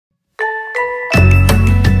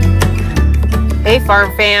Hey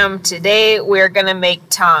Farm Fam, today we're gonna make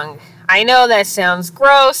tongue. I know that sounds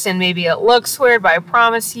gross and maybe it looks weird, but I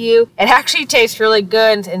promise you, it actually tastes really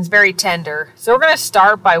good and it's very tender. So we're gonna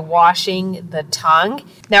start by washing the tongue.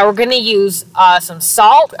 Now we're gonna use some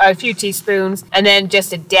salt, a few teaspoons, and then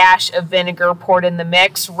just a dash of vinegar poured in the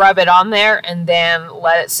mix, rub it on there, and then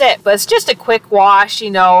let it sit. But it's just a quick wash,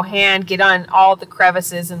 you know, get on all the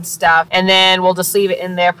crevices and stuff, and then we'll just leave it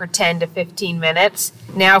in there for 10 to 15 minutes.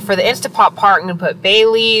 Now for the Instapot part, I'm gonna put bay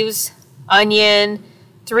leaves, onion,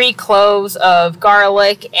 3 cloves of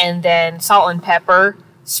garlic, and then salt and pepper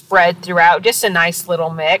spread throughout. Just a nice little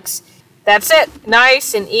mix. That's it.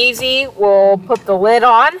 Nice and easy. We'll put the lid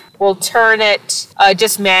on. We'll turn it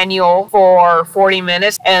just manual for 40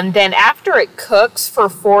 minutes. And then after it cooks for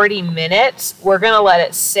 40 minutes, we're going to let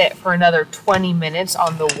it sit for another 20 minutes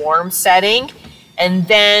on the warm setting. And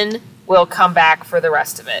then we'll come back for the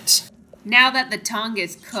rest of it. Now that the tongue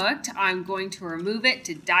is cooked, I'm going to remove it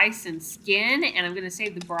to dice and skin, and I'm going to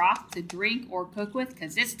save the broth to drink or cook with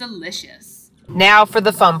because it's delicious. Now for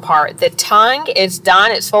the fun part. The tongue is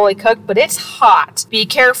done, it's fully cooked, but it's hot. Be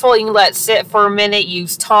careful, you can let it sit for a minute,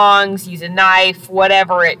 use tongs, use a knife,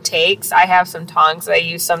 whatever it takes. I have some tongs that I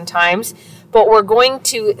use sometimes. But we're going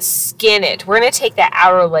to skin it. We're going to take that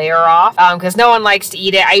outer layer off because no one likes to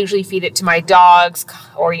eat it. I usually feed it to my dogs,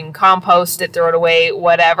 or you can compost it, throw it away,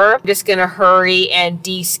 whatever. I'm just going to hurry and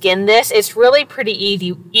de-skin this. It's really pretty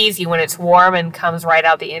easy when it's warm and comes right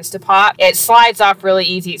out the Instapot. It slides off really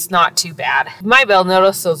easy. It's not too bad. You might be able to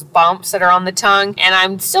notice those bumps that are on the tongue, and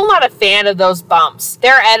I'm still not a fan of those bumps.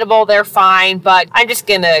 They're edible, they're fine, but I'm just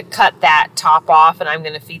going to cut that top off, and I'm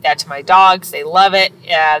going to feed that to my dogs. They love it.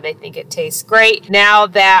 They think it tastes great. Now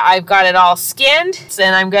that I've got it all skinned,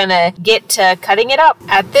 then I'm gonna get to cutting it up.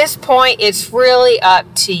 At this point, it's really up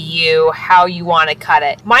to you how you want to cut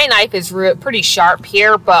it. My knife is pretty sharp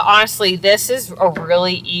here, but honestly, this is a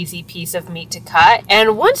really easy piece of meat to cut.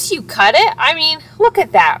 And once you cut it, I mean, look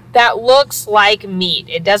at that. That looks like meat.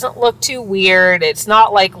 It doesn't look too weird. It's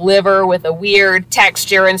not like liver with a weird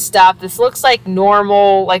texture and stuff. This looks like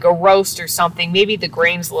normal, like a roast or something. Maybe the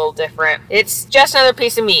grain's a little different. It's just another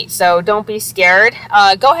piece of meat, so don't be scared.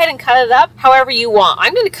 Go ahead and cut it up however you want.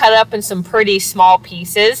 I'm going to cut it up in some pretty small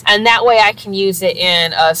pieces, and that way I can use it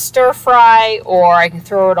in a stir fry, or I can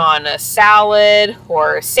throw it on a salad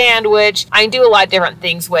or a sandwich. I can do a lot of different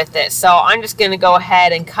things with it. So I'm just going to go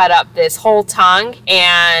ahead and cut up this whole tongue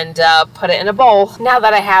and put it in a bowl. Now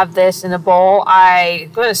that I have this in a bowl, I'm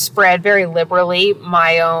going to spread very liberally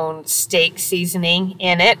my own steak seasoning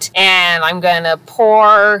in it, and I'm going to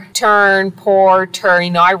pour, turn.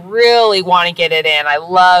 You know, I really want to get it in. I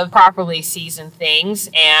love properly seasoned things,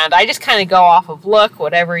 and I just kind of go off of look,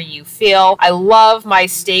 whatever you feel. I love my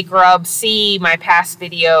steak rub. See my past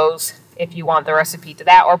videos if you want the recipe to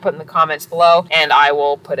that, or put in the comments below and I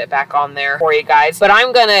will put it back on there for you guys. But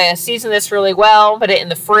I'm gonna season this really well, put it in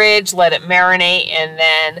the fridge, let it marinate, and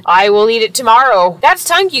then I will eat it tomorrow. That's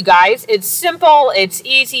tongue, you guys. It's simple, it's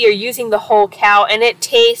easy, you're using the whole cow, and it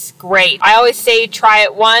tastes great. I always say try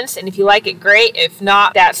it once, and if you like it, great. If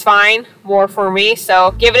not, that's fine. More for me.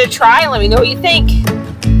 So give it a try and let me know what you think.